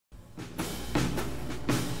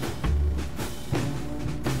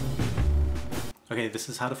Okay, this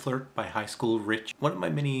is How to Flirt by High School Rich. One of my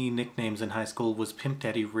many nicknames in high school was Pimp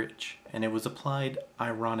Daddy Rich, and it was applied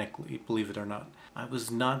ironically, believe it or not. I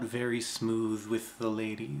was not very smooth with the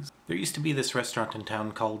ladies. There used to be this restaurant in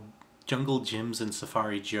town called Jungle Jim's and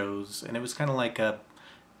Safari Joe's, and it was kind of like a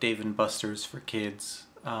Dave & Buster's for kids.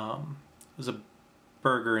 It was a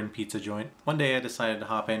burger and pizza joint. One day I decided to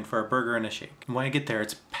hop in for a burger and a shake. And when I get there,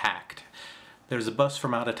 it's packed. There's a bus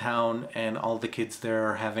from out of town, and all the kids there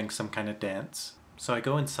are having some kind of dance. So I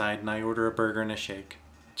go inside and I order a burger and a shake.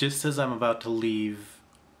 Just as I'm about to leave,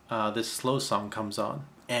 this slow song comes on.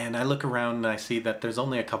 And I look around and I see that there's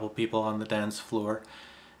only a couple people on the dance floor.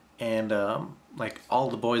 And like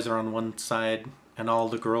all the boys are on one side and all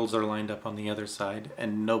the girls are lined up on the other side,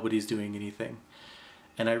 and nobody's doing anything.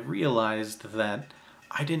 And I realized that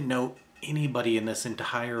I didn't know anybody in this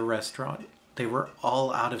entire restaurant. They were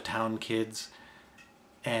all out of town kids,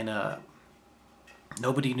 and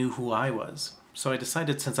nobody knew who I was. So I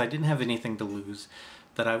decided, since I didn't have anything to lose,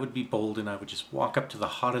 that I would be bold and I would just walk up to the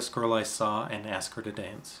hottest girl I saw and ask her to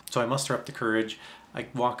dance. So I muster up the courage. I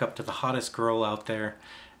walk up to the hottest girl out there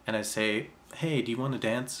and I say, "Hey, do you want to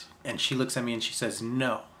dance?" And she looks at me and she says,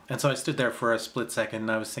 "No." And so I stood there for a split second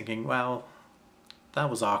and I was thinking, well, that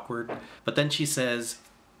was awkward. But then she says,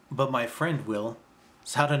 "But my friend will."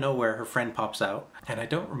 So out of nowhere, her friend pops out. And I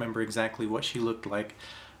don't remember exactly what she looked like.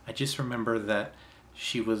 I just remember that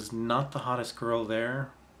she was not the hottest girl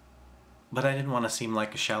there, but I didn't want to seem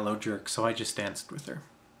like a shallow jerk, so I just danced with her.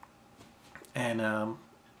 And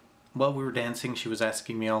while we were dancing, she was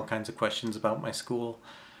asking me all kinds of questions about my school,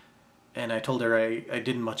 and I told her I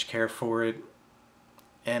didn't much care for it,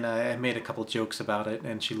 and I made a couple jokes about it,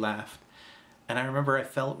 and she laughed. And I remember I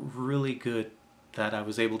felt really good that I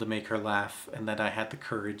was able to make her laugh and that I had the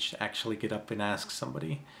courage to actually get up and ask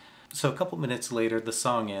somebody. So a couple minutes later, the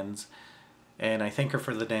song ends, and I thank her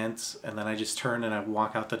for the dance, and then I just turn and I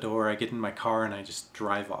walk out the door, I get in my car, and I just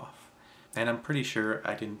drive off. And I'm pretty sure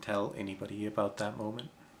I didn't tell anybody about that moment.